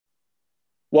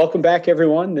Welcome back,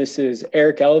 everyone. This is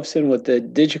Eric Ellefson with the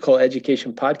Digital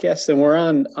Education Podcast, and we're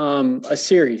on a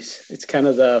series. It's kind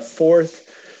of the fourth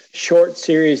short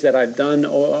series that I've done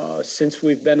since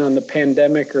we've been on the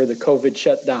pandemic or the COVID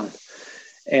shutdown.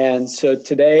 And so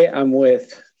today I'm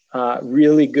with a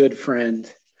really good friend,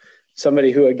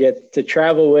 somebody who I get to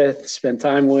travel with, spend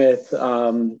time with,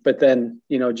 but then,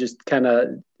 just kind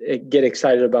of get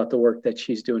excited about the work that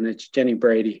she's doing. It's Jenny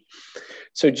Brady.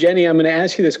 So Jenny, I'm going to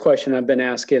ask you this question I've been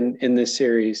asking in this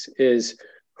series is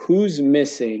who's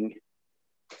missing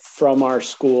from our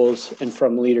schools and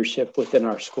from leadership within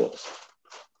our schools?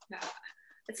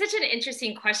 It's such an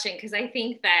interesting question because I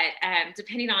think that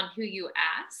depending on who you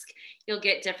ask, you'll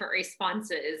get different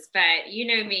responses. But you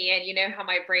know me and you know how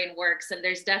my brain works. And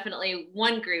there's definitely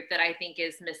one group that I think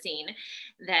is missing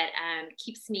that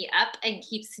keeps me up and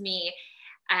keeps me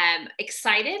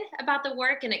excited about the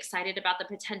work and excited about the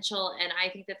potential. And I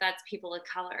think that that's people of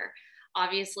color.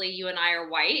 Obviously, you and I are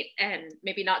white, and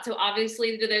maybe not so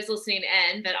obviously to those listening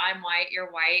in, but I'm white,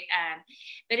 you're white.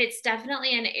 But it's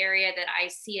definitely an area that I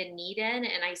see a need in,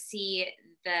 and I see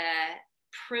the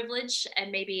privilege and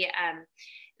maybe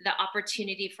the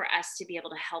opportunity for us to be able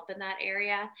to help in that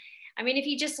area. I mean, if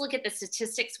you just look at the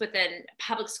statistics within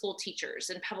public school teachers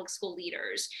and public school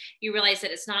leaders, you realize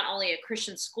that it's not only a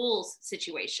Christian schools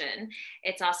situation,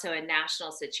 it's also a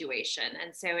national situation.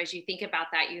 And so as you think about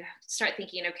that, you start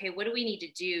thinking, okay, what do we need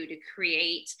to do to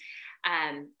create,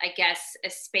 a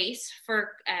space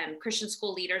for Christian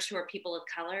school leaders who are people of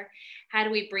color? How do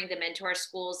we bring them into our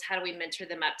schools? How do we mentor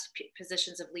them up to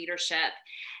positions of leadership?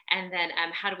 And then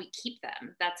how do we keep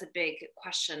them? That's a big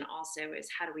question also, is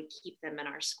how do we keep them in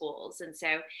our schools? And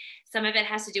so some of it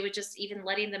has to do with just even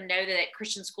letting them know that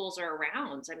Christian schools are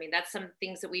around. I mean, that's some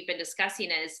things that we've been discussing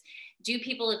is, do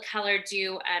people of color,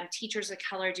 do teachers of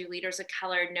color, do leaders of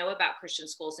color know about Christian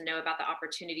schools and know about the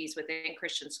opportunities within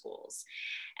Christian schools?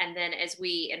 And then as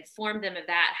we inform them of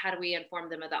that, how do we inform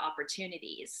them of the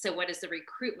opportunities? So what does the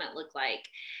recruitment look like?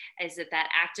 Is it that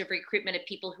active recruitment of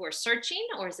people who are searching,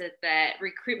 or is it the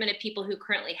recruitment of people who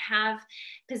currently have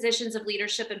positions of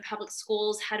leadership in public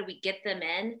schools? How do we get them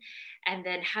in? And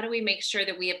then how do we make sure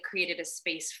that we have created a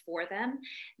space for them,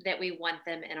 that we want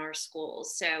them in our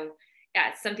schools? So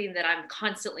yeah, it's something that I'm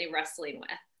constantly wrestling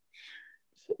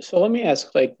with. So let me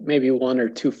ask like maybe one or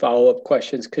two follow-up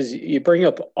questions, because you bring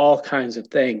up all kinds of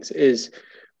things. Is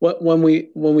when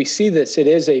we see this, it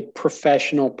is a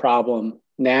professional problem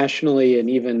nationally, and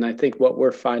even I think what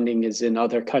we're finding is in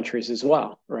other countries as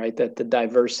well, right? That the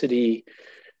diversity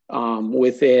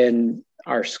within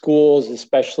our schools,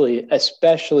 especially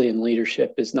in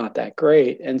leadership, is not that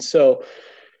great. And so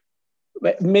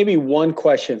maybe one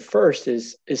question first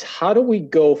is how do we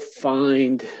go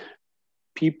find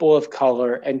people of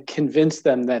color and convince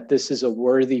them that this is a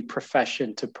worthy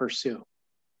profession to pursue?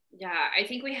 Yeah, I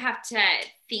think we have to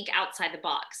think outside the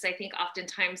box. I think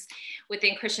oftentimes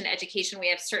within Christian education, we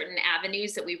have certain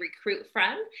avenues that we recruit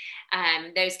from.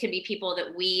 Those can be people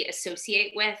that we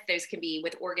associate with, those can be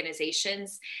with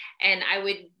organizations. And I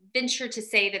would venture to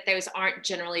say that those aren't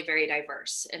generally very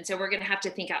diverse. And so we're going to have to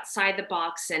think outside the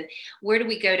box and where do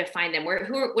we go to find them?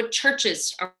 What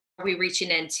churches are we reaching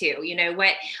into?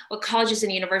 What colleges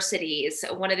and universities?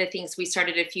 One of the things we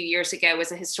started a few years ago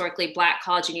was a historically Black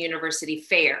college and university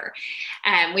fair.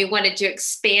 We wanted to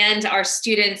expand our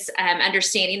students'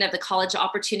 understanding of the college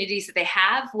opportunities that they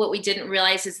have. What we didn't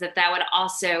realize is that would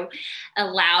also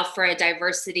allow for a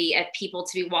diversity of people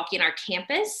to be walking our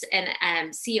campus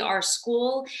and see our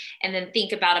school, and then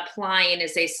think about applying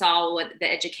as they saw what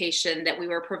the education that we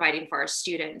were providing for our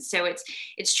students. So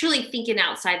it's truly thinking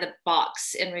outside the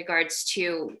box in regards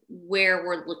to where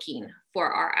we're looking for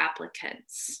our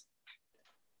applicants.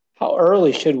 How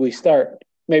early should we start?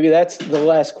 Maybe that's the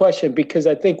last question, because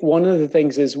I think one of the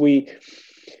things is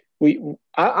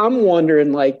I'm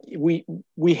wondering, like,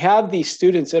 we have these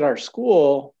students in our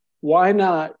school, why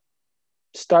not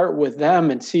start with them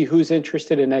and see who's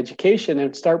interested in education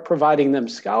and start providing them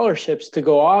scholarships to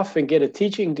go off and get a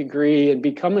teaching degree and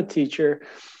become a teacher.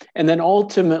 And then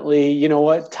ultimately,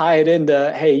 tie it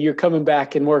into, hey, you're coming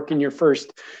back and working your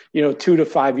first, 2 to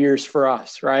 5 years for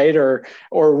us, right?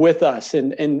 Or with us.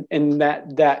 And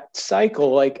that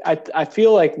cycle, like, I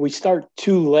feel like we start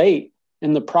too late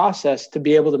in the process to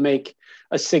be able to make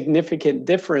a significant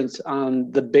difference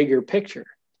on the bigger picture.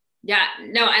 Yeah,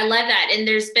 no, I love that. And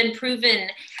there's been proven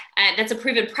that's a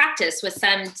proven practice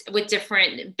with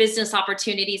different business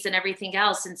opportunities and everything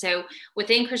else. And so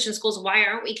within Christian schools, why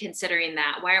aren't we considering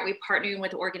that? Why aren't we partnering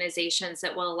with organizations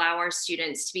that will allow our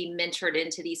students to be mentored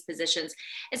into these positions,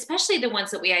 especially the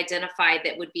ones that we identified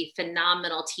that would be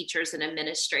phenomenal teachers and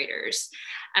administrators?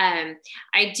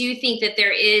 I do think that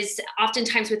there is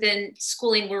oftentimes within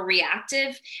schooling, we're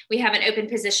reactive. We have an open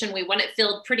position. We want it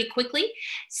filled pretty quickly.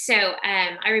 So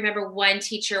I remember one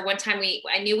teacher, one time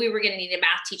I knew we were going to need a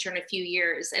math teacher in a few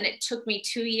years. And it took me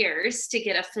 2 years to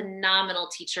get a phenomenal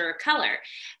teacher of color.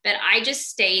 But I just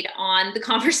stayed on the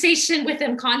conversation with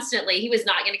him constantly. He was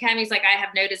not going to come. He's like, I have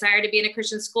no desire to be in a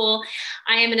Christian school.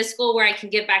 I am in a school where I can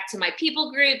give back to my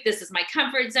people group. This is my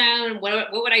comfort zone.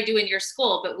 What would I do in your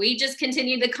school? But we just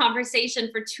continued the conversation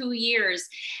for 2 years.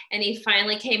 And he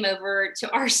finally came over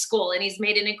to our school, and he's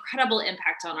made an incredible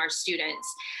impact on our students.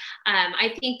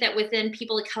 I think that within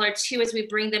people of color too, as we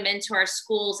bring them into our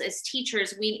schools as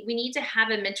teachers, we need to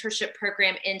have a mentorship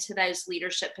program into those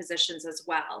leadership positions as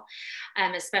well,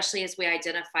 especially as we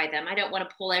identify them. I don't want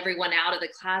to pull everyone out of the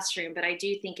classroom, but I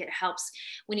do think it helps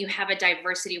when you have a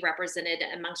diversity represented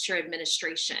amongst your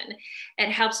administration.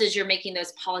 It helps as you're making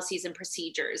those policies and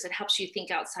procedures. It helps you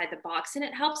think outside the box, and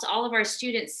it helps all of our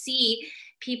students see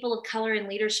people of color in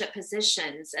leadership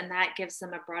positions, and that gives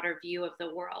them a broader view of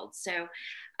the world. So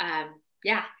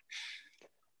yeah.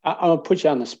 I'll put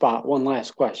you on the spot. One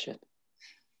last question.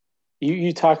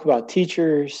 You talk about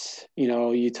teachers,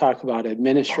 you talk about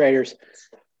administrators.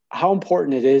 How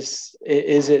important is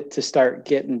it to start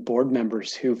getting board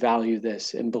members who value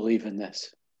this and believe in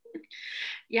this?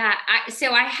 Yeah,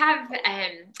 so I have,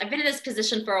 I've been in this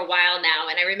position for a while now,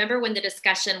 and I remember when the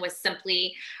discussion was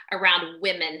simply around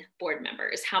women board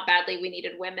members, how badly we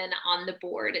needed women on the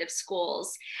board of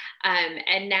schools.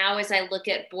 And now as I look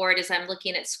at board, as I'm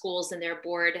looking at schools and their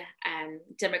board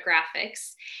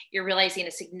demographics, you're realizing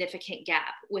a significant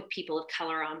gap with people of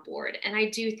color on board. And I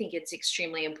do think it's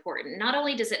extremely important. Not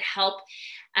only does it help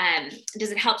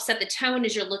set the tone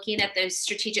as you're looking at those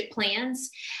strategic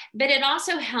plans, but it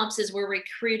also helps as we're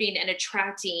recruiting and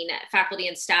attracting faculty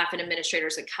and staff and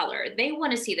administrators of color. They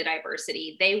want to see the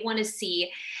diversity. They want to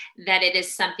see that it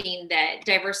is something that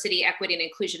diversity, equity, and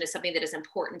inclusion is something that is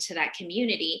important to that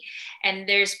community. And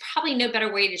there's probably no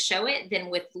better way to show it than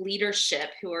with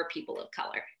leadership who are people of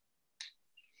color.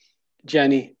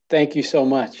 Jenny, thank you so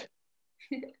much.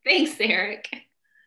 Thanks, Eric.